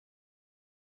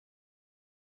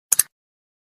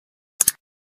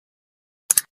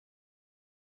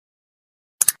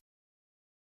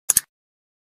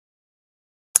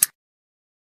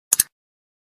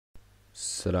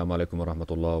السلام عليكم ورحمة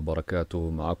الله وبركاته.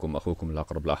 معكم أخوكم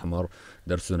الأقرب الأحمر.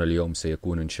 درسنا اليوم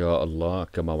سيكون إن شاء الله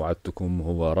كما وعدتكم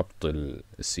هو ربط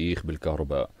السيخ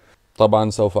بالكهرباء. طبعا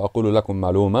سوف أقول لكم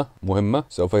معلومة مهمة.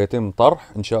 سوف يتم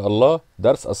طرح إن شاء الله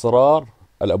درس أسرار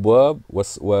الأبواب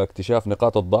واكتشاف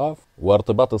نقاط الضعف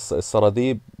وارتباط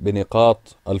السراديب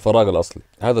بنقاط الفراغ الأصلي.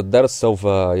 هذا الدرس سوف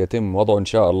يتم وضعه إن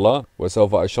شاء الله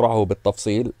وسوف أشرحه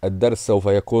بالتفصيل. الدرس سوف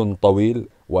يكون طويل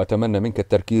وأتمنى منك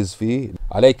التركيز فيه.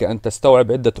 عليك أن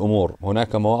تستوعب عدة أمور.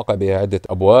 هناك مواقع بها عدة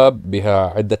أبواب، بها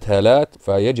عدة هالات،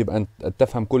 فيجب أن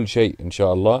تفهم كل شيء إن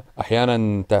شاء الله.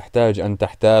 أحيانا تحتاج أن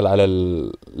تحتال على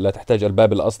لا تحتاج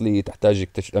الباب الأصلي، تحتاج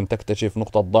أن تكتشف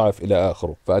نقطة ضعف إلى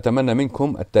آخره. فأتمنى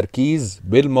منكم التركيز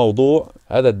بالموضوع.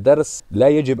 هذا الدرس لا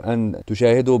يجب أن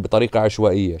تشاهده بطريقة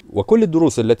عشوائية، وكل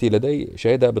الدروس التي لدي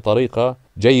شاهدها بطريقة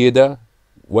جيدة.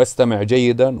 واستمع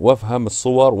جيدا وافهم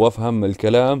الصور وافهم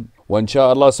الكلام، وإن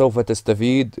شاء الله سوف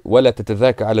تستفيد ولا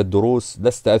تتذاكى على الدروس.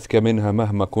 لست أذكى منها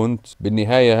مهما كنت.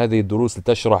 بالنهاية هذه الدروس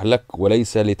لتشرح لك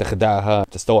وليس لتخدعها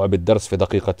تستوعب الدرس في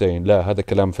دقيقتين. لا، هذا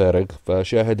كلام فارغ.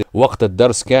 فشاهد وقت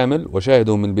الدرس كامل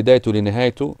وشاهده من بدايته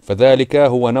لنهايته، فذلك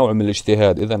هو نوع من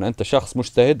الاجتهاد. إذا أنت شخص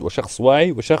مجتهد وشخص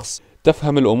واعي وشخص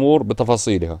تفهم الأمور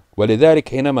بتفاصيلها، ولذلك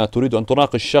حينما تريد أن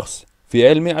تناقش شخص في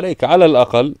علمي عليك على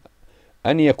الأقل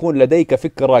أن يكون لديك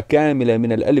فكرة كاملة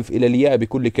من الألف إلى الياء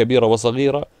بكل كبيرة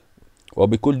وصغيرة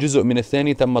وبكل جزء من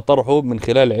الثاني تم طرحه من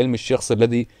خلال علم الشخص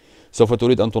الذي سوف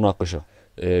تريد أن تناقشه.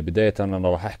 بداية أنا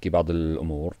راح أحكي بعض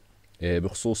الأمور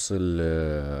بخصوص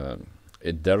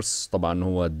الدرس. طبعا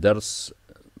هو الدرس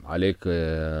عليك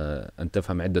أن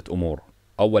تفهم عدة أمور.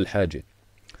 أول حاجة،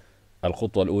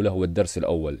 الخطوة الأولى هو الدرس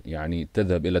الأول، يعني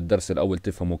تذهب إلى الدرس الأول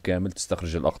تفهمه كامل،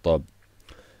 تستخرج الأقطاب.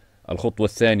 الخطوة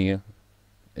الثانية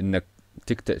انك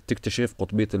تكتشف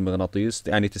قطبية المغناطيس،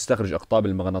 يعني تستخرج اقطاب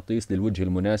المغناطيس للوجه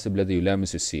المناسب الذي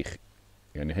يلامس السيخ.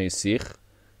 يعني هي السيخ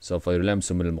سوف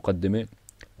يلامس من المقدمة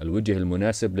الوجه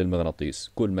المناسب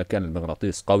للمغناطيس. كل ما كان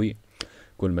المغناطيس قوي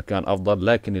كل ما كان افضل،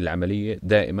 لكن العملية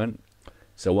دائما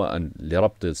سواء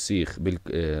لربط السيخ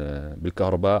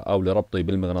بالكهرباء او لربطه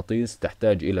بالمغناطيس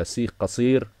تحتاج الى سيخ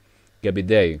قصير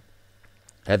كبداية.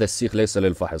 هذا السيخ ليس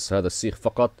للفحص، هذا السيخ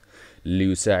فقط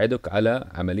ليساعدك على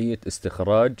عملية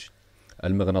استخراج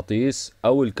المغناطيس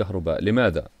أو الكهرباء.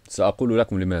 لماذا؟ سأقول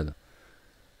لكم لماذا.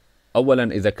 أولا،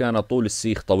 إذا كان طول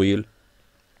السيخ طويل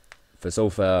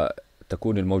فسوف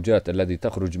تكون الموجات التي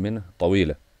تخرج منه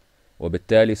طويلة،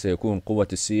 وبالتالي سيكون قوة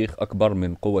السيخ أكبر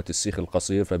من قوة السيخ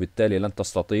القصير، فبالتالي لن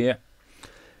تستطيع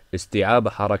استيعاب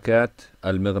حركات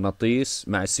المغناطيس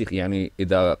مع السيخ. يعني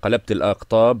إذا قلبت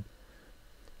الأقطاب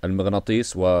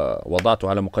المغناطيس ووضعته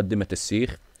على مقدمة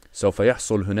السيخ سوف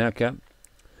يحصل هناك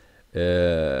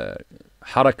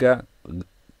حركة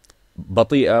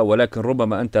بطيئة، ولكن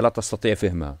ربما أنت لا تستطيع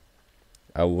فهمها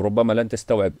أو ربما لن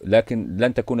تستوعب، لكن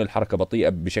لن تكون الحركة بطيئة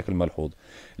بشكل ملحوظ.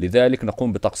 لذلك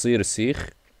نقوم بتقصير السيخ،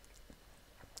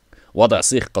 وضع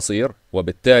سيخ قصير،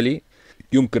 وبالتالي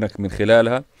يمكنك من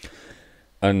خلالها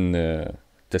أن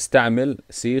تستعمل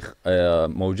سيخ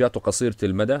موجاته قصيرة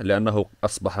المدى، لأنه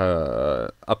أصبح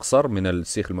أقصر من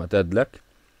السيخ المعتاد لك،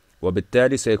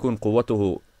 وبالتالي سيكون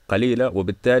قوته قليلة،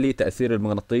 وبالتالي تأثير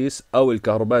المغناطيس أو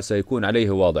الكهرباء سيكون عليه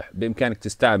واضح. بإمكانك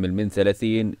تستعمل من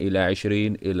 30 إلى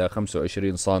 20 إلى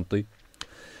 25 سنتي.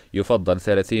 يفضل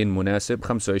 30 مناسب،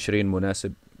 25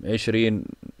 مناسب، 20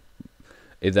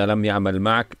 إذا لم يعمل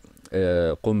معك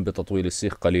قم بتطويل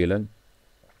السيخ قليلا.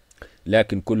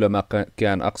 لكن كلما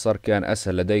كان أقصر كان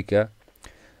أسهل لديك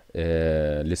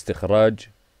لاستخراج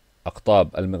أقطاب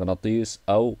المغناطيس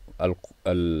أو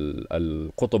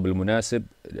القطب المناسب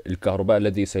الكهرباء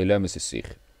الذي سيلامس السيخ.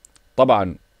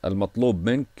 طبعا المطلوب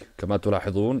منك كما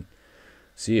تلاحظون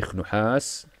سيخ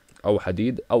نحاس أو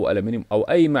حديد أو ألمنيوم أو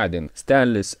أي معدن،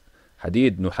 ستانلس،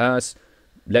 حديد، نحاس،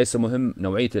 ليس مهم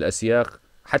نوعية الأسياخ.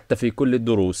 حتى في كل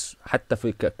الدروس، حتى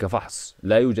في كفحص،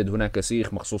 لا يوجد هناك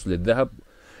سيخ مخصوص للذهب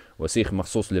وسيخ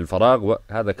مخصوص للفراغ،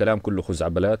 وهذا كلام كله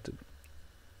خزعبلات.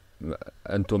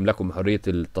 أنتم لكم حرية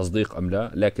التصديق أم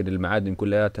لا، لكن المعادن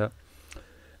كلها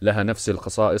لها نفس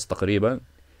الخصائص تقريبا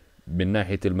من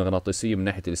ناحية المغناطيسية، من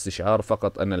ناحية الاستشعار،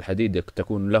 فقط أن الحديد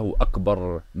تكون له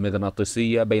أكبر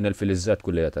مغناطيسية بين الفلزات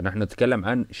كلها. نحن نتكلم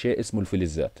عن شيء اسمه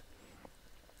الفلزات.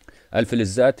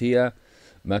 الفلزات هي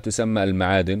ما تسمى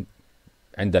المعادن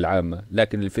عند العامة،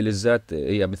 لكن الفلزات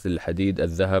هي مثل الحديد،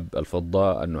 الذهب،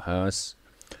 الفضة، النحاس،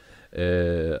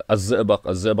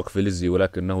 الزئبق فلزي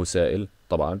ولكنه سائل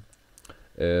طبعا.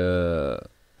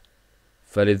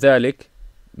 فلذلك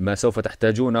ما سوف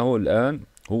تحتاجونه الآن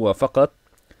هو فقط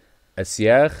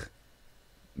أسياخ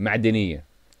معدنية،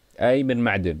 أي من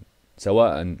معدن،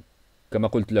 سواء كما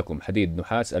قلت لكم حديد،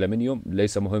 نحاس، ألمنيوم،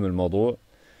 ليس مهم الموضوع.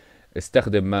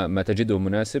 استخدم ما تجده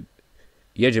مناسب.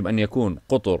 يجب أن يكون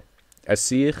قطر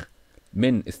السيخ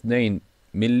من 2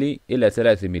 ملي إلى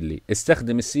 3 ملي.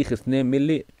 استخدم السيخ 2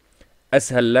 ملي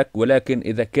أسهل لك، ولكن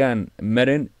إذا كان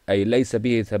مرن أي ليس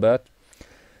به ثبات،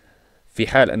 في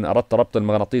حال أن أردت ربط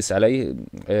المغناطيس عليه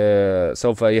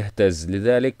سوف يهتز،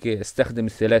 لذلك استخدم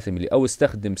 3 ملي، أو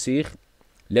استخدم سيخ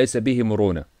ليس به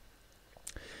مرونة.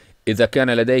 إذا كان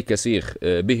لديك سيخ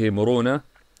به مرونة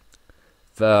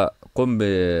فقم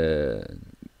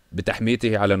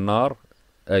بتحميته على النار،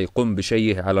 أي قم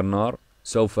بشيه على النار،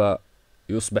 سوف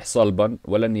يصبح صلبا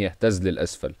ولن يهتز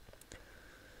للأسفل.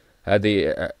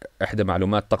 هذه إحدى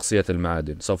معلومات تقصية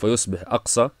المعادن، سوف يصبح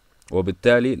أقصى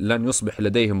وبالتالي لن يصبح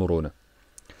لديه مرونة.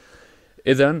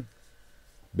 إذن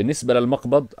بالنسبة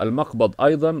للمقبض، المقبض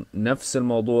أيضا نفس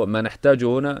الموضوع. ما نحتاجه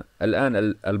هنا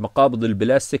الآن المقابض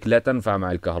البلاستيك لا تنفع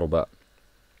مع الكهرباء.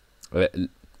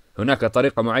 هناك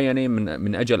طريقة معينة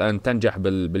من أجل أن تنجح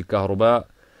بالكهرباء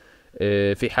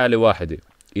في حالة واحدة: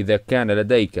 إذا كان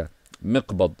لديك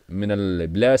مقبض من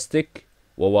البلاستيك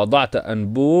ووضعت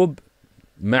أنبوب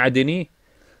معدني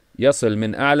يصل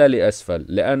من أعلى لأسفل،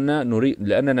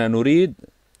 لأننا نريد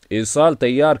إيصال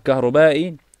تيار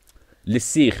كهربائي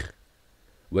للسيخ،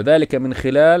 وذلك من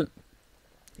خلال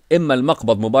إما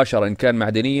المقبض مباشرة إن كان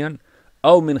معدنيا،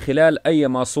 أو من خلال أي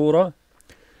ماسورة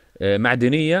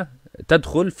معدنية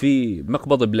تدخل في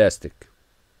مقبض بلاستيك،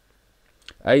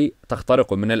 أي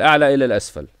تخترقه من الأعلى إلى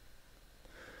الأسفل.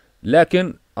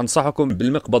 لكن أنصحكم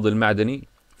بالمقبض المعدني،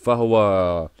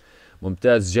 فهو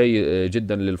ممتاز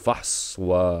جدا للفحص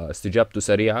واستجابته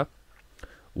سريعة،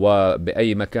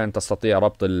 وبأي مكان تستطيع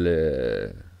ربط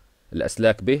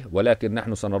الأسلاك به، ولكن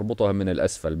نحن سنربطها من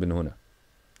الأسفل من هنا.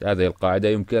 هذه القاعدة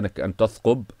يمكنك أن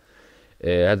تثقب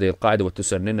هذه القاعدة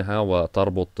وتسننها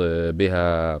وتربط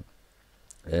بها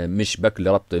مشبك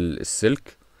لربط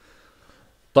السلك.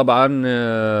 طبعا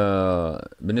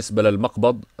بالنسبة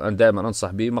للمقبض أنا دائما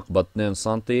أنصح به مقبض 2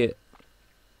 سنتي.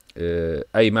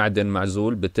 أي معدن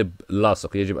معزول بتب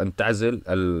لاصق يجب أن تعزل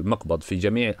المقبض في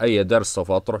جميع أي درس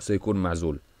سوف أطرح سيكون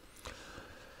معزول.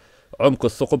 عمق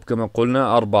الثقب كما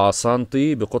قلنا 4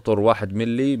 سنتي بقطر 1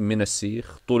 ملي من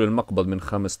السيخ. طول المقبض من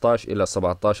 15 إلى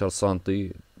 17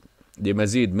 سنتي.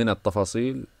 لمزيد من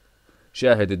التفاصيل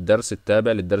شاهد الدرس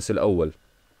التابع للدرس الأول.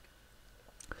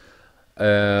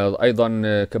 أيضا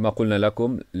كما قلنا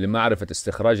لكم لمعرفة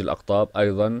استخراج الأقطاب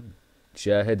أيضا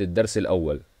شاهد الدرس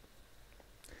الأول.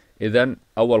 إذن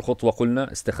أول خطوة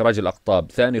قلنا استخراج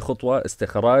الأقطاب، ثاني خطوة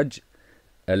استخراج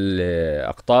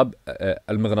الأقطاب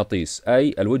المغناطيس،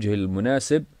 أي الوجه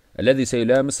المناسب الذي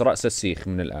سيلامس رأس السيخ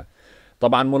من الآن.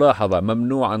 طبعا ملاحظة: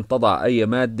 ممنوع أن تضع أي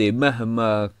مادة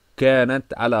مهما كانت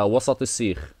على وسط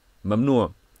السيخ،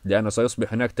 ممنوع، لأنه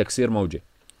سيصبح هناك تكسير موجة،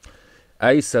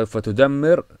 أي سوف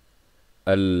تدمر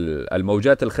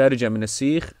الموجات الخارجة من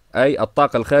السيخ، أي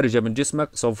الطاقة الخارجة من جسمك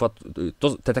سوف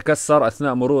تتكسر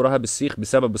أثناء مرورها بالسيخ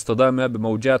بسبب اصطدامها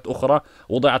بموجات أخرى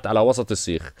وضعت على وسط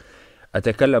السيخ.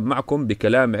 أتكلم معكم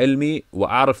بكلام علمي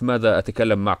وأعرف ماذا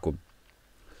أتكلم معكم.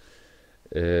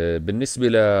 بالنسبة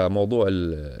لموضوع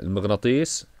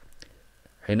المغناطيس،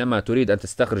 حينما تريد أن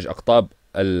تستخرج أقطاب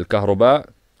الكهرباء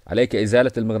عليك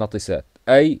إزالة المغناطيسات،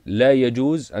 أي لا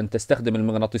يجوز أن تستخدم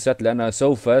المغناطيسات لأنها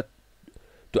سوف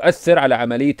تؤثر على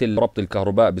عملية ربط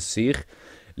الكهرباء بالسيخ.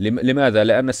 لماذا؟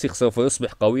 لأن السيخ سوف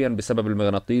يصبح قويا بسبب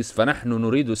المغناطيس، فنحن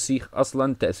نريد السيخ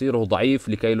أصلا تأثيره ضعيف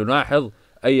لكي نلاحظ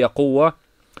أي قوة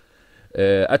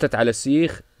أتت على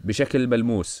السيخ بشكل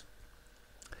ملموس.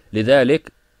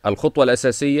 لذلك الخطوة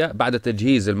الأساسية بعد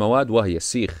تجهيز المواد وهي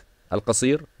السيخ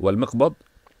القصير والمقبض،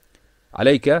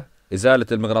 عليك إزالة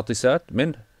المغناطيسات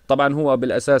منه. طبعا هو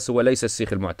بالأساس هو ليس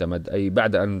السيخ المعتمد، أي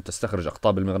بعد أن تستخرج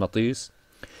أقطاب المغناطيس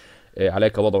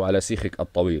عليك وضعه على سيخك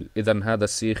الطويل. إذن هذا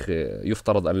السيخ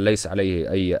يفترض أن ليس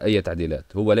عليه أي تعديلات،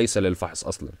 هو ليس للفحص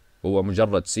أصلا، هو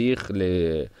مجرد سيخ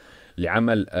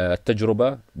لعمل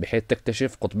التجربة بحيث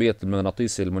تكتشف قطبية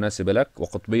المغناطيس المناسبة لك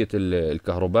وقطبية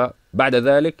الكهرباء. بعد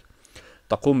ذلك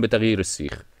تقوم بتغيير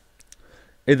السيخ.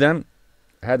 إذن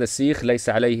هذا السيخ ليس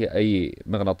عليه أي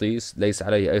مغناطيس، ليس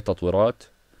عليه أي تطويرات،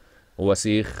 هو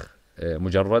سيخ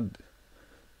مجرد.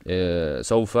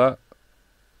 سوف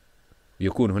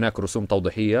يكون هناك رسوم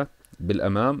توضيحية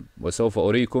بالأمام، وسوف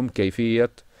أريكم كيفية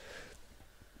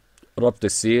ربط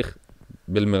السيخ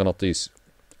بالمغناطيس،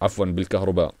 عفوا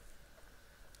بالكهرباء.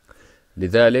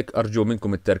 لذلك أرجو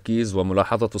منكم التركيز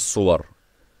وملاحظة الصور،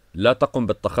 لا تقم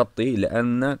بالتخطي،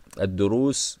 لأن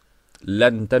الدروس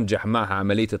لن تنجح معها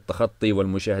عملية التخطي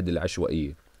والمشاهدة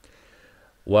العشوائية.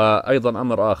 وأيضا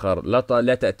أمر آخر،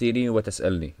 لا تأتيني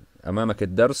وتسألني. أمامك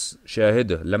الدرس،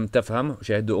 شاهده، لم تفهم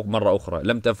شاهده مرة أخرى،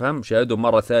 لم تفهم شاهده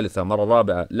مرة ثالثة، مرة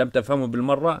رابعة، لم تفهمه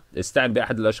بالمرة استعن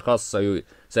بأحد الأشخاص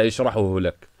سيشرحه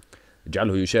لك.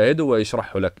 اجعله يشاهده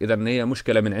ويشرحه لك. إذا هي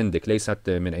مشكلة من عندك ليست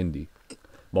من عندي.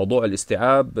 موضوع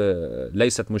الاستيعاب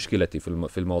ليست مشكلتي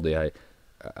في المواضيع هاي.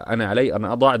 أنا علي أن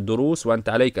أضع الدروس، وأنت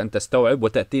عليك أن تستوعب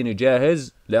وتأتيني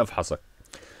جاهز لأفحصك.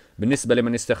 بالنسبة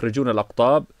لمن يستخرجون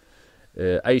الأقطاب،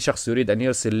 أي شخص يريد أن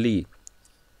يرسل لي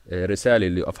رسالة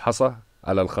لأفحصه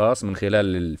على الخاص من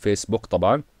خلال الفيسبوك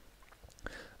طبعا،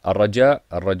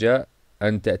 الرجاء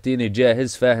أن تأتيني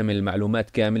جاهز فاهم المعلومات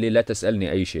كاملة، لا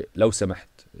تسألني أي شيء لو سمحت.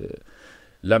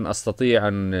 لن أستطيع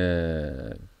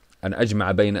أن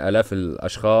أجمع بين آلاف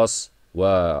الأشخاص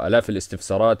وآلاف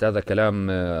الاستفسارات، هذا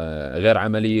كلام غير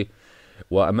عملي.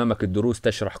 وأمامك الدروس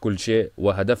تشرح كل شيء،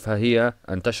 وهدفها هي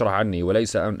أن تشرح عني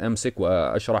وليس أن أمسك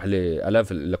وأشرح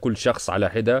لكل شخص على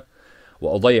حدة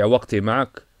وأضيع وقتي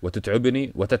معك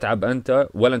وتتعبني وتتعب أنت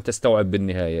ولن تستوعب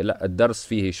بالنهاية. لا، الدرس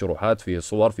فيه شروحات، فيه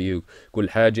صور، فيه كل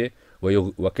حاجة،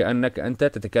 وكأنك أنت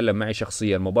تتكلم معي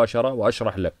شخصيا مباشرة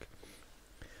وأشرح لك.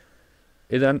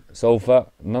 إذا سوف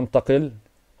ننتقل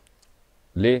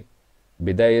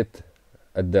لبداية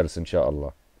الدرس إن شاء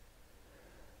الله.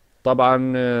 طبعا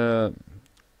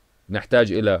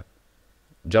نحتاج إلى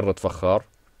جرة فخار،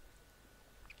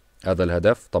 هذا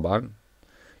الهدف. طبعا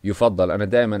يفضل، أنا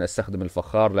دائما أستخدم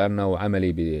الفخار لأنه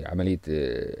عملي بعملية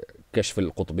كشف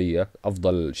القطبية.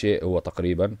 أفضل شيء هو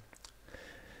تقريبا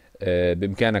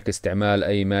بإمكانك استعمال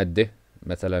أي مادة،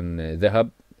 مثلا ذهب،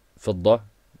 فضة،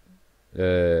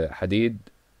 حديد،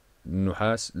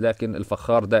 نحاس، لكن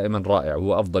الفخار دائما رائع،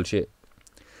 هو أفضل شيء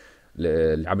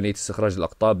لعملية استخراج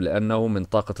الأقطاب لأنه من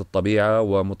طاقة الطبيعة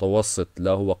ومتوسط،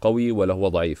 لا هو قوي ولا هو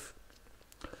ضعيف.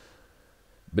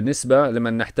 بالنسبة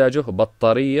لمن نحتاجه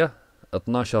بطارية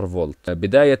 12 فولت.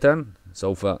 بداية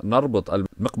سوف نربط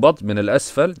المقبض من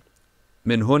الأسفل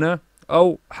من هنا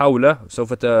أو حوله،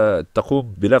 سوف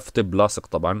تقوم بلف طب لاصق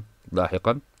طبعا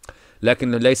لاحقا،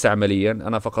 لكن ليس عمليا،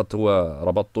 أنا فقط هو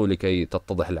ربطته لكي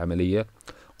تتضح العملية.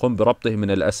 قم بربطه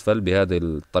من الأسفل بهذه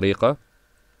الطريقة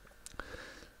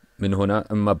من هنا،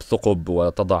 إما بثقب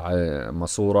وتضع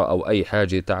ماسورة أو أي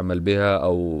حاجة تعمل بها،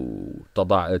 أو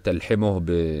تلحمه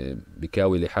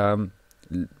بكاوي لحام.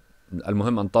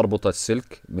 المهم أن تربط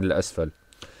السلك من الأسفل.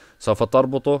 سوف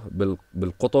تربطه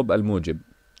بالقطب الموجب.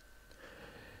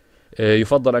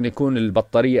 يفضل أن يكون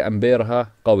البطارية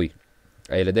أمبيرها قوي،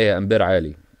 أي لديها أمبير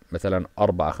عالي، مثلا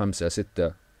 4 5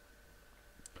 6.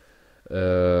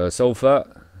 سوف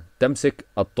تمسك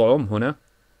الطعم هنا،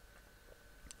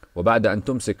 وبعد أن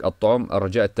تمسك الطعم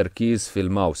رجاء التركيز في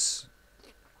الماوس،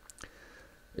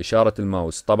 إشارة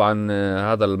الماوس. طبعا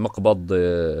هذا المقبض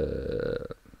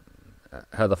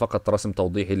هذا فقط رسم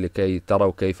توضيحي لكي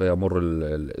تروا كيف يمر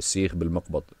السيخ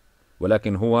بالمقبض،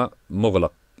 ولكن هو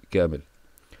مغلق كامل.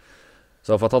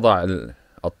 سوف تضع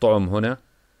الطعم هنا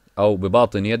أو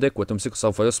بباطن يدك وتمسك،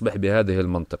 سوف يصبح بهذه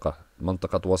المنطقة،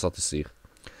 منطقة وسط السيخ.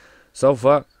 سوف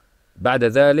بعد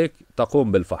ذلك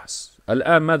تقوم بالفحص.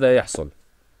 الآن ماذا يحصل؟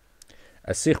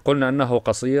 السيخ قلنا أنه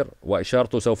قصير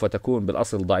وإشارته سوف تكون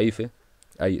بالأصل ضعيفة،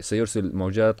 أي سيرسل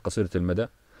موجات قصيرة المدى.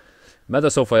 ماذا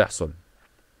سوف يحصل؟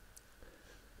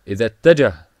 إذا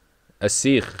اتجه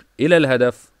السيخ إلى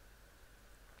الهدف،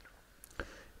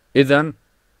 إذن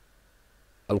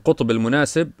القطب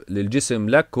المناسب للجسم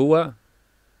لك هو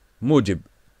موجب.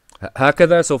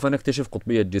 هكذا سوف نكتشف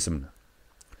قطبية جسمنا.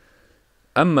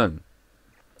 أما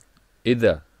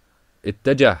إذا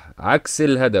اتجه عكس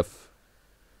الهدف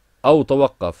أو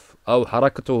توقف أو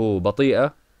حركته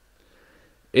بطيئة،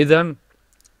 إذن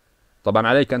طبعا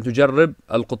عليك أن تجرب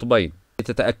القطبين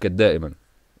تتأكد دائما.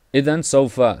 إذن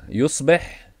سوف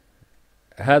يصبح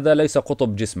هذا ليس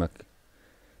قطب جسمك،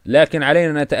 لكن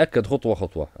علينا نتأكد خطوة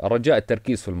خطوة. الرجاء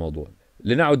التركيز في الموضوع.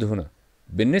 لنعد هنا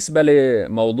بالنسبة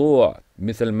لموضوع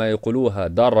مثل ما يقولوها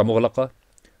دارة مغلقة.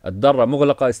 الدارة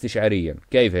مغلقة استشعاريا.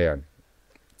 كيف يعني؟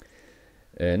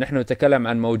 نحن نتكلم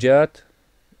عن موجات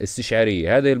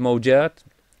استشعارية. هذه الموجات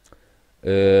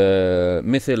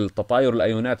مثل تطاير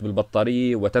الأيونات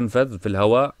بالبطارية وتنفذ في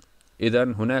الهواء.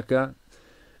 إذن هناك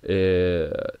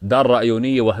دارة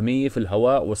أيونية وهمية في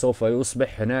الهواء، وسوف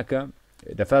يصبح هناك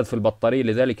نفاذ في البطارية.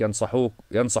 لذلك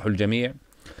ينصح الجميع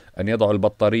أن يضعوا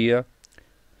البطارية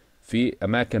في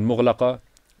أماكن مغلقة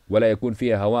ولا يكون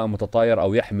فيها هواء متطاير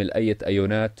أو يحمل أي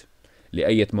أيونات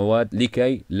لأي مواد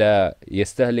لكي لا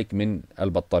يستهلك من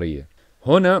البطارية.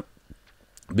 هنا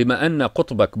بما أن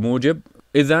قطبك موجب،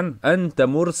 إذن أنت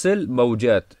مرسل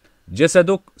موجات.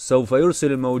 جسدك سوف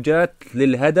يرسل الموجات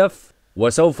للهدف،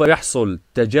 وسوف يحصل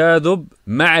تجاذب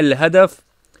مع الهدف.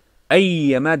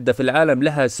 أي مادة في العالم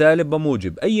لها سالب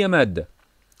وموجب، أي مادة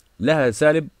لها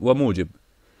سالب وموجب،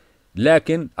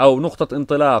 لكن أو نقطة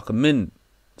انطلاق من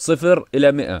 0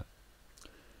 إلى 100.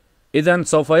 إذن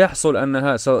سوف يحصل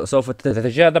أنها سوف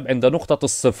تتجاذب عند نقطة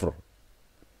الصفر.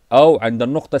 أو عند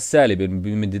النقطة السالبة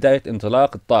من بداية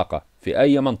انطلاق الطاقة في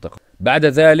أي منطقة. بعد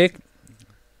ذلك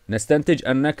نستنتج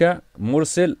أنك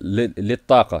مرسل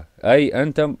للطاقة، أي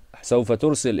أنت سوف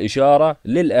ترسل إشارة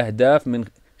للأهداف من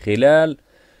خلال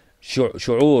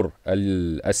شعور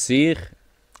السيخ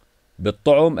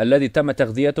بالطعم الذي تم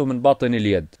تغذيته من باطن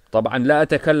اليد. طبعا لا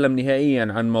أتكلم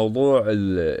نهائيا عن موضوع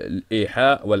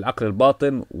الإيحاء والعقل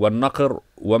الباطن والنقر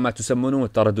وما تسمونه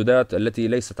الترددات التي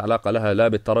ليست علاقة لها لا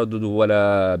بالتردد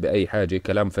ولا بأي حاجة،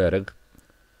 كلام فارغ.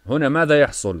 هنا ماذا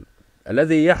يحصل؟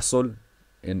 الذي يحصل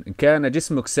إن كان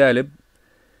جسمك سالب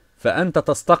فأنت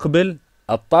تستقبل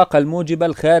الطاقة الموجبة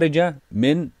الخارجة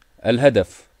من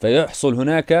الهدف، فيحصل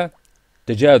هناك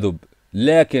تجاذب.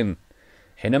 لكن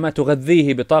حينما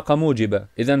تغذيه بطاقة موجبة،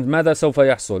 إذن ماذا سوف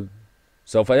يحصل؟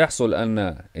 سوف يحصل أن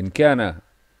إن كان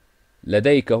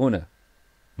لديك هنا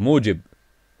موجب،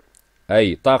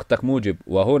 أي طاقتك موجب،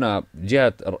 وهنا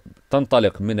جهة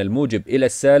تنطلق من الموجب إلى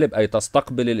السالب، أي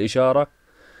تستقبل الإشارة،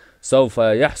 سوف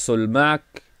يحصل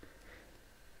معك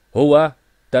هو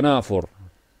تنافر.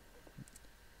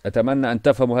 أتمنى أن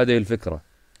تفهموا هذه الفكرة.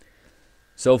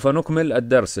 سوف نكمل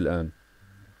الدرس الآن.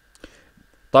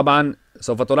 طبعا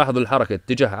سوف تلاحظ الحركة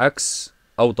اتجاه عكس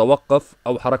أو توقف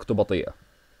أو حركته بطيئة.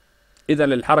 إذا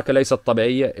الحركة ليست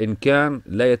طبيعية إن كان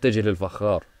لا يتجه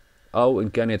للفخار، أو إن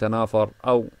كان يتنافر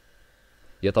أو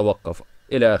يتوقف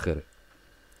إلى آخره.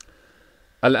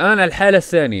 الآن الحالة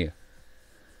الثانية،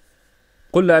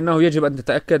 قلنا أنه يجب أن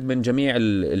تتأكد من جميع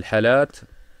الحالات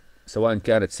سواء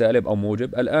كانت سالب أو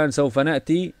موجب. الآن سوف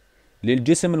نأتي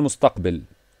للجسم المستقبل.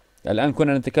 الآن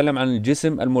كنا نتكلم عن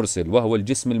الجسم المرسل وهو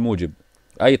الجسم الموجب،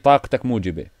 أي طاقتك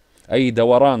موجبة، أي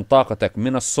دوران طاقتك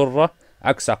من السرة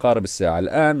عكس عقارب الساعة.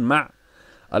 الآن مع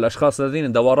الأشخاص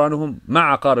الذين دورانهم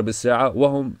مع عقارب الساعة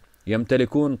وهم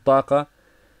يمتلكون طاقة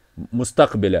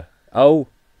مستقبلة أو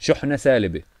شحنة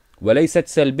سالبة وليست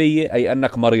سلبية، أي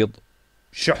أنك مريض،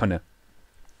 شحنة.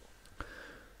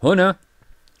 هنا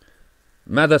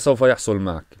ماذا سوف يحصل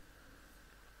معك؟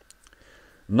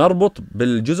 نربط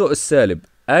بالجزء السالب،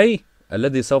 أي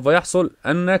الذي سوف يحصل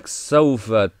أنك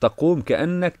سوف تقوم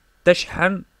كأنك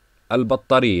تشحن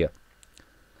البطارية،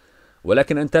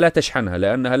 ولكن أنت لا تشحنها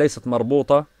لأنها ليست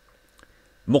مربوطة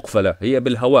مقفلة، هي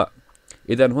بالهواء.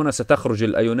 إذا هنا ستخرج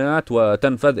الأيونات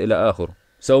وتنفذ إلى آخره.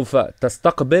 سوف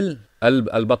تستقبل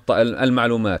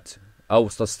المعلومات أو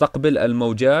تستقبل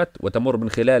الموجات وتمر من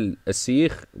خلال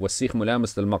السيخ، والسيخ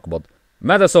ملامس للمقبض.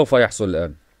 ماذا سوف يحصل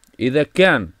الآن؟ إذا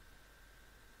كان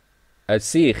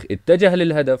السيخ اتجه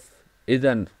للهدف،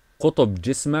 إذن قطب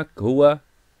جسمك هو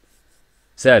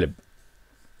سالب.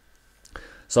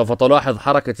 سوف تلاحظ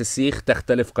حركة السيخ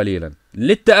تختلف قليلا.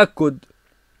 للتأكد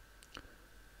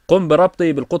قم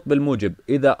بربطه بالقطب الموجب.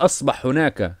 إذا أصبح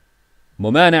هناك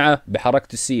ممانعة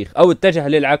بحركة السيخ أو اتجه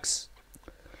للعكس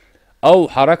أو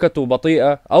حركته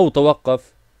بطيئة أو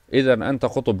توقف، إذن أنت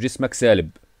قطب جسمك سالب.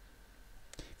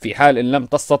 في حال إن لم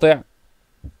تستطع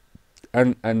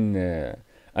أن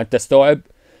تستوعب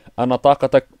أن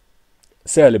طاقتك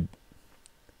سالب،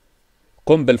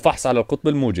 قم بالفحص على القطب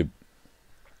الموجب،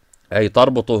 أي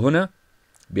تربطه هنا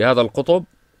بهذا القطب.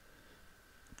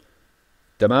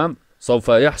 تمام؟ سوف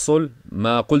يحصل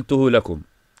ما قلته لكم،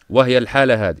 وهي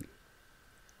الحالة هذه.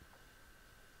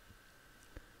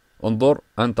 انظر،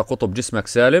 أنت قطب جسمك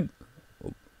سالب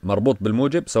مربوط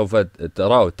بالموجب، سوف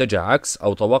تراه اتجه عكس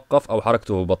أو توقف أو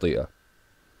حركته بطيئة.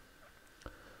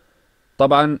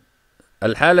 طبعا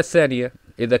الحالة الثانية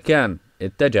إذا كان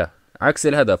اتجه عكس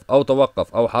الهدف أو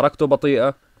توقف أو حركته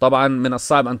بطيئة، طبعا من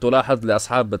الصعب أن تلاحظ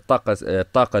لأصحاب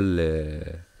الطاقة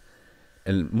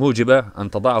الموجبة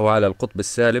أن تضعه على القطب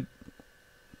السالب.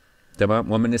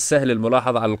 تمام؟ ومن السهل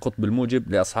الملاحظة على القطب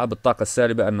الموجب لأصحاب الطاقة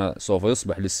السالبة أن سوف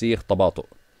يصبح للسيخ تباطؤ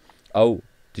أو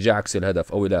اتجاه عكس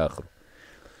الهدف أو إلى آخره.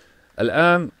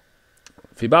 الآن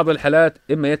في بعض الحالات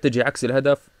إما يتجه عكس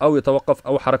الهدف أو يتوقف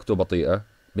أو حركته بطيئة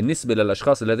بالنسبة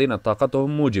للأشخاص الذين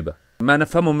طاقتهم موجبة. ما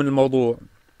نفهمه من الموضوع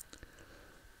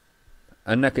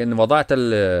أنك إن وضعت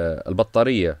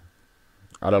البطارية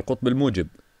على القطب الموجب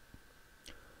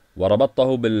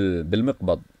وربطته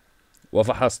بالمقبض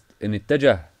وفحصت إن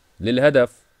اتجه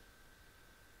للهدف،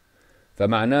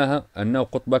 فمعناها أنه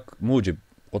قطبك موجب،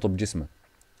 قطب جسمك.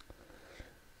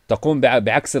 تقوم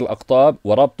بعكس الأقطاب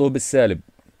وربطه بالسالب.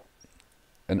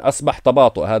 إن أصبح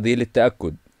تباطؤ، هذه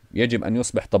للتأكد، يجب أن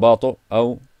يصبح تباطؤ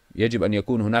أو يجب أن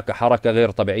يكون هناك حركة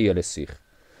غير طبيعية للسيخ.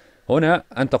 هنا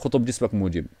أنت قطب جسمك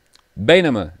موجب.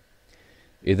 بينما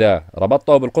إذا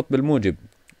ربطته بالقطب الموجب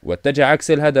واتجه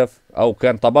عكس الهدف أو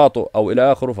كان تباطؤ أو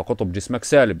إلى آخره فقطب جسمك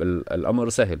سالب. الأمر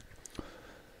سهل.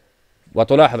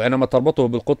 وتلاحظ عندما تربطه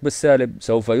بالقطب السالب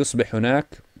سوف يصبح هناك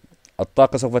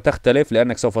الطاقة سوف تختلف،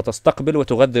 لأنك سوف تستقبل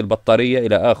وتغذي البطارية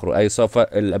إلى آخره، أي سوف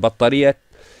البطارية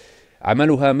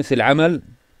عملها مثل عمل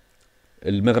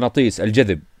المغناطيس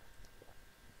الجذب.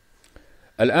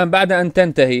 الآن بعد أن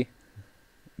تنتهي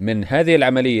من هذه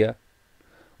العملية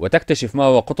وتكتشف ما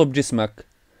هو قطب جسمك،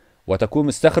 وتكون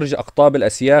مستخرج أقطاب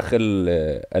الأسياخ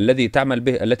التي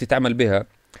تعمل بها،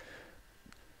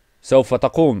 سوف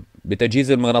تقوم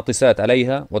بتجهيز المغناطيسات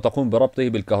عليها وتقوم بربطه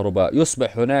بالكهرباء.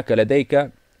 يصبح هناك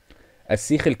لديك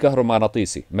السيخ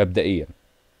الكهرومغناطيسي مبدئيا،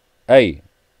 أي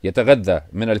يتغذى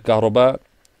من الكهرباء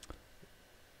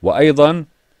وأيضا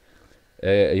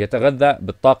يتغذى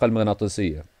بالطاقة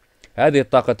المغناطيسية. هذه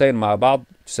الطاقتين مع بعض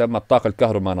تسمى الطاقة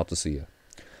الكهرومغناطيسية.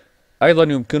 أيضا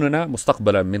يمكننا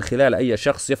مستقبلا من خلال أي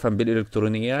شخص يفهم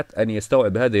بالإلكترونيات أن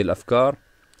يستوعب هذه الأفكار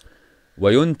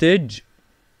وينتج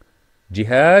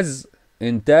جهاز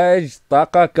إنتاج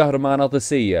طاقة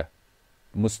كهرومغناطيسية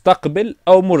مستقبل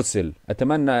أو مرسل.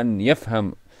 أتمنى أن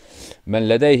يفهم من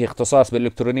لديه اختصاص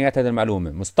بالإلكترونيات هذه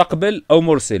المعلومة، مستقبل أو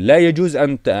مرسل. لا يجوز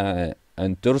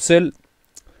أن ترسل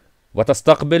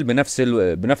وتستقبل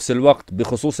بنفس الوقت،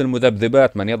 بخصوص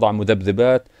المذبذبات. من يضع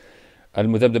مذبذبات،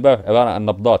 المذبذبات عبارة عن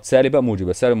نبضات سالبة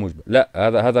موجبة سالبة موجبة، لا،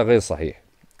 هذا غير صحيح،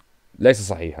 ليس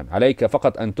صحيحا. عليك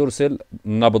فقط أن ترسل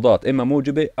نبضات إما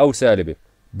موجبة أو سالبة.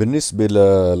 بالنسبة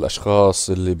للأشخاص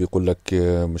اللي بيقول لك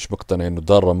مش مقتنع إنه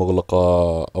الدارة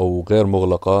مغلقة أو غير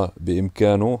مغلقة،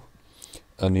 بإمكانه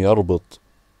أن يربط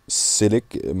سلك،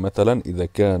 مثلا إذا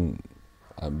كان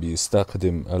عم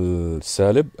بيستخدم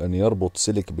السالب، أن يربط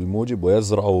سلك بالموجب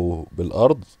ويزرعه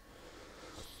بالأرض،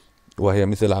 وهي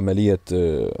مثل عملية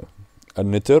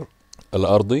النتر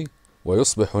الأرضي،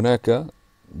 ويصبح هناك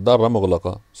ذرة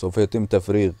مغلقة. سوف يتم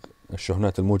تفريغ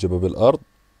الشحنات الموجبة بالأرض،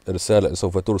 رسالة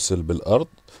سوف ترسل بالأرض،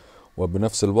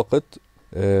 وبنفس الوقت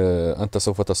أنت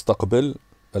سوف تستقبل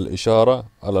الإشارة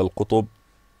على القطب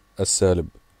السالب.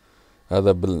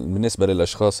 هذا بالنسبة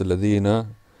للأشخاص الذين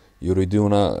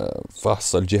يريدون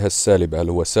فحص الجهة السالبة، هل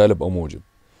هو سالب أو موجب.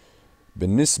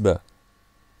 بالنسبة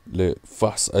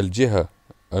لفحص الجهة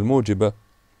الموجبة،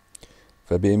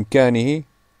 فبإمكانه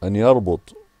أن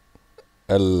يربط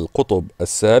القطب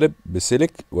السالب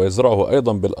بسلك ويزرعه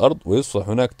أيضا بالأرض، ويصبح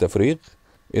هناك تفريغ.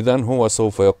 إذن هو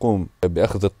سوف يقوم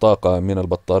بأخذ الطاقة من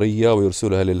البطارية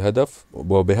ويرسلها للهدف،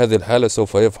 وبهذه الحالة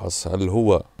سوف يفحص هل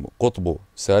هو قطبه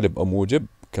سالب أو موجب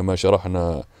كما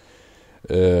شرحنا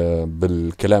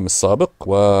بالكلام السابق.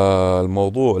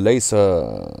 والموضوع ليس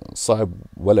صعب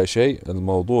ولا شيء،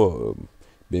 الموضوع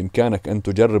بإمكانك أن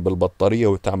تجرب البطارية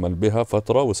وتعمل بها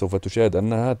فترة، وسوف تشاهد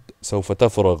أنها سوف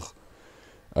تفرغ،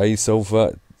 أي سوف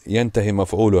ينتهي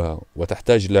مفعولها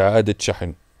وتحتاج لإعادة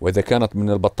شحن. وإذا كانت من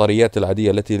البطاريات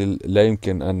العادية التي لا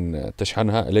يمكن أن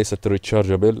تشحنها، ليست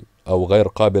ريتشارجبل أو غير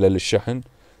قابلة للشحن،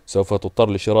 سوف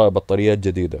تضطر لشراء بطاريات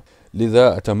جديدة.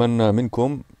 لذا أتمنى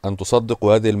منكم أن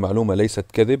تصدقوا هذه المعلومة، ليست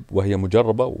كذب وهي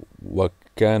مجربة،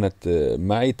 وكانت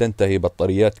معي تنتهي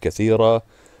بطاريات كثيرة،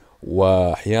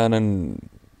 وأحيانا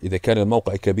إذا كان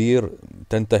الموقع كبير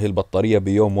تنتهي البطارية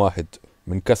بيوم واحد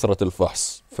من كثرة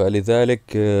الفحص.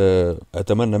 فلذلك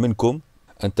أتمنى منكم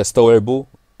أن تستوعبوا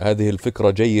هذه الفكرة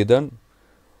جيدا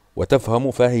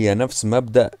وتفهموا، فهي نفس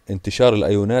مبدأ انتشار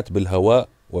الأيونات بالهواء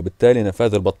وبالتالي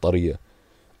نفاذ البطارية.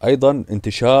 أيضا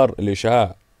انتشار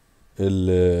الإشعاع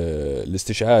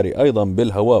الاستشعاري أيضا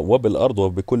بالهواء وبالأرض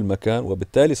وبكل مكان،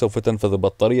 وبالتالي سوف تنفذ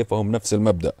البطارية، فهم نفس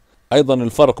المبدأ. أيضا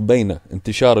الفرق بين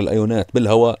انتشار الأيونات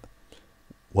بالهواء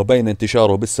وبين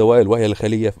انتشاره بالسوائل وهي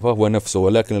الخلية فهو نفسه،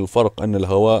 ولكن الفرق أن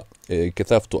الهواء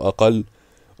كثافته أقل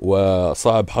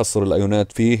وصعب حصر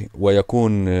الأيونات فيه،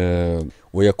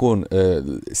 ويكون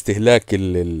استهلاك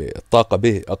الطاقة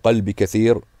به أقل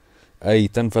بكثير، أي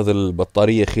تنفذ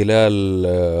البطارية خلال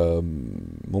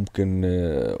ممكن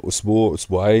أسبوع،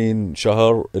 أسبوعين،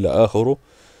 شهر إلى آخره.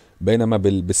 بينما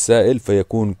بالسائل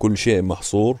فيكون كل شيء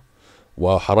محصور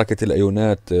وحركة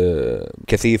الأيونات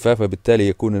كثيفة، فبالتالي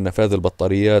يكون نفاذ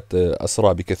البطاريات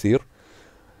أسرع بكثير.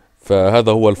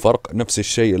 فهذا هو الفرق. نفس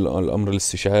الشيء الأمر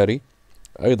الاستشعاري.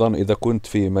 أيضا إذا كنت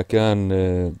في مكان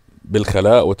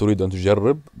بالخلاء وتريد أن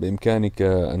تجرب، بإمكانك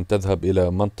أن تذهب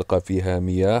إلى منطقة فيها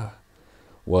مياه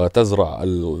وتزرع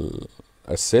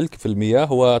السلك في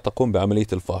المياه وتقوم بعملية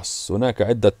الفحص. هناك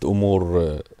عدة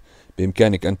أمور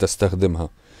بإمكانك أن تستخدمها،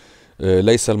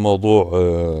 ليس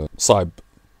الموضوع صعب،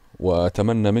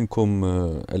 وأتمنى منكم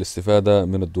الاستفادة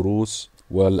من الدروس.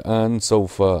 والآن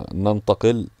سوف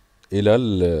ننتقل إلى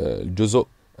الجزء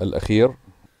الأخير.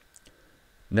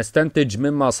 نستنتج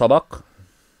مما سبق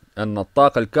أن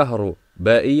الطاقة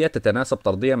الكهربائية تتناسب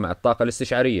طرديا مع الطاقة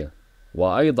الاستشعارية.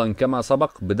 وأيضا كما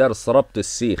سبق بدرس ربط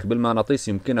السيخ بالمغناطيس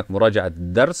يمكنك مراجعة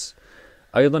الدرس،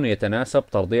 أيضا يتناسب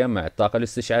طرديا مع الطاقة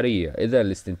الاستشعارية. إذا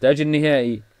الاستنتاج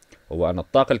النهائي هو أن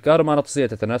الطاقة الكهرومغناطيسية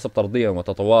تتناسب طرديا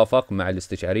وتتوافق مع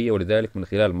الاستشعارية، ولذلك من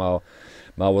خلال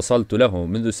ما وصلت له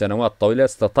منذ سنوات طويلة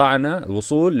استطعنا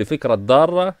الوصول لفكرة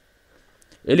ذرة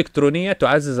إلكترونية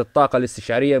تعزز الطاقة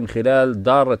الاستشعارية من خلال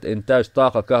ذرة إنتاج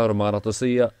طاقة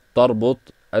كهرومغناطيسية تربط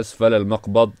أسفل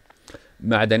المقبض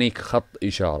معدنيك خط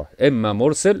إشارة، إما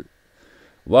مرسل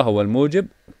وهو الموجب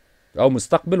أو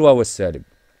مستقبل وهو السالب.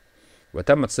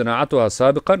 وتمت صناعتها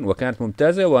سابقا وكانت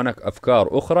ممتازة، وهناك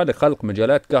أفكار أخرى لخلق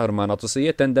مجالات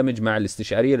كهرومغناطيسية تندمج مع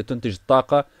الاستشعارية لتنتج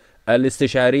الطاقة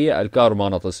الاستشعارية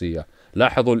الكهرومغناطيسية.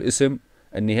 لاحظوا الاسم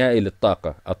النهائي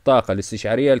للطاقة، الطاقة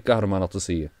الاستشعارية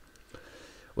الكهرومغناطيسية،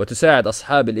 وتساعد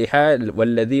أصحاب الإيحاء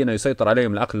والذين يسيطر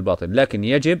عليهم العقل الباطن. لكن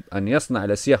يجب أن يصنع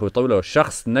السيخ ويطوله.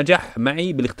 الشخص نجح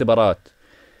معي بالاختبارات.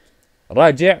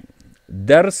 راجع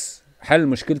درس حل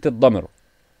مشكلة الضمر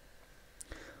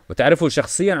وتعرفه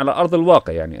شخصيا على أرض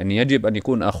الواقع، يعني أن يجب أن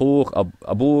يكون أخوك،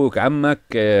 أبوك، عمك،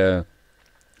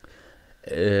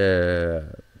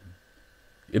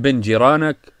 ابن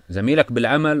جيرانك، زميلك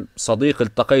بالعمل، صديق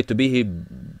التقيت به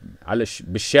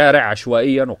بالشارع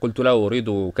عشوائيا وقلت له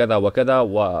أريد كذا وكذا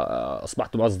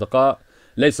وأصبحتم أصدقاء.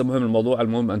 ليس مهم الموضوع،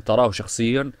 المهم أن تراه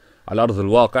شخصيا على أرض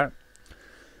الواقع.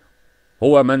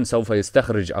 هو من سوف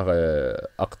يستخرج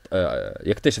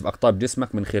يكتشف أقطاب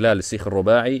جسمك من خلال السيخ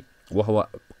الرباعي، وهو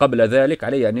قبل ذلك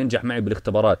عليه أن ينجح معي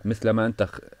بالاختبارات مثل ما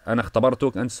أنا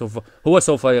اختبرتك، هو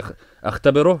سوف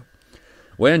أختبره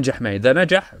وينجح معي. إذا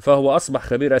نجح فهو أصبح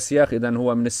خبير أسياخ، إذا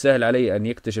هو من السهل عليه أن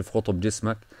يكتشف قطب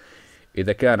جسمك.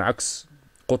 إذا كان عكس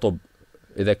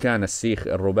إذا كان السيخ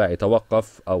الرباعي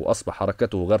توقف أو أصبح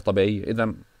حركته غير طبيعية،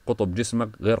 إذا قطب جسمك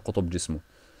غير قطب جسمه،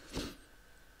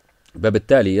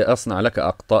 فبالتالي أصنع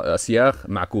لك أسياخ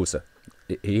معكوسة،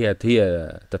 هي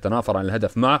تتنافر عن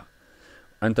الهدف معه،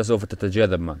 أنت سوف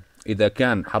تتجاذب معه. إذا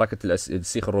كان حركة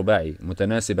السيخ الرباعي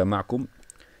متناسبة معكم،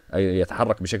 أي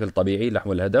يتحرك بشكل طبيعي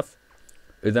نحو الهدف،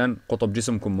 إذا قطب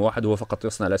جسمكم واحد، هو فقط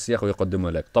يصنع الأسياخ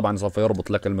ويقدمها لك. طبعا سوف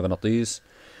يربط لك المغناطيس،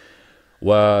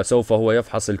 وسوف هو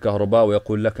يفحص الكهرباء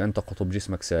ويقول لك أنت قطب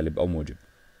جسمك سالب أو موجب.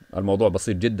 الموضوع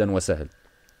بسيط جدا وسهل.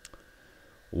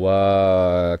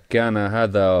 وكان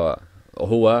هذا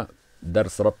هو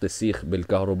درس ربط السيخ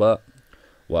بالكهرباء،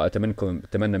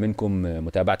 وأتمنى منكم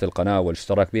متابعة القناة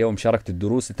والاشتراك بها ومشاركة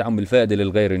الدروس للتعلم بالفائدة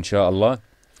للغير إن شاء الله.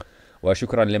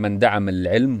 وشكرا لمن دعم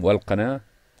العلم والقناة،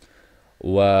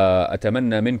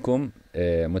 وأتمنى منكم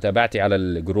متابعتي على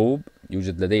الجروب.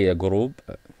 يوجد لدي جروب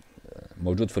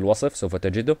موجود في الوصف، سوف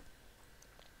تجده.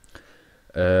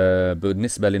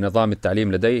 بالنسبة لنظام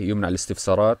التعليم لدي يمنع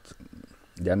الاستفسارات،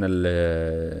 لأن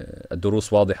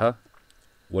الدروس واضحة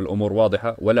والأمور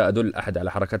واضحة، ولا أدل أحد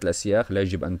على حركات الأسياخ، لا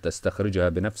يجب أن تستخرجها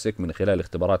بنفسك من خلال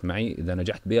اختبارات معي. إذا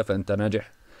نجحت بها فأنت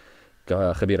ناجح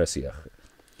كخبير أسياخ.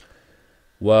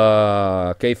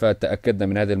 وكيف تأكدنا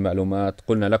من هذه المعلومات؟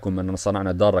 قلنا لكم أننا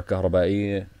صنعنا دارة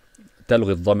كهربائية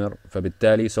تلغي الضمر،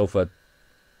 فبالتالي سوف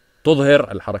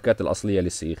تظهر الحركات الأصلية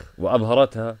للسيخ،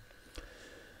 وأظهرتها،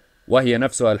 وهي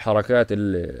نفسها الحركات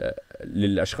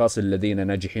للأشخاص الذين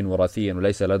ناجحين وراثيا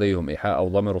وليس لديهم إيحاء أو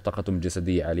ضمر وطاقتهم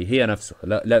الجسدية عالية، هي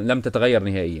نفسها لم تتغير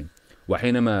نهائيا.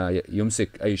 وحينما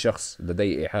يمسك أي شخص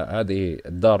لديه إيحاء هذه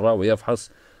الدارة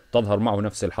ويفحص، تظهر معه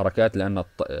نفس الحركات، لأن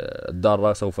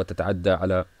الدارة سوف تتعدى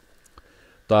على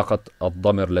طاقة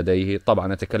الضمر لديه.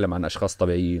 طبعا أتكلم عن أشخاص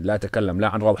طبيعيين، لا أتكلم لا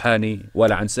عن روحاني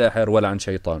ولا عن ساحر ولا عن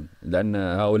شيطان، لأن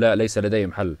هؤلاء ليس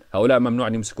لديهم حل، هؤلاء ممنوع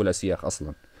أن يمسكوا الأسياخ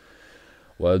أصلا.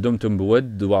 ودمتم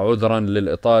بود، وعذرا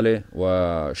للإطالة،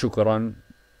 وشكرا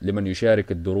لمن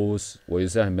يشارك الدروس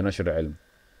ويساهم بنشر العلم،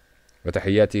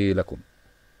 وتحياتي لكم.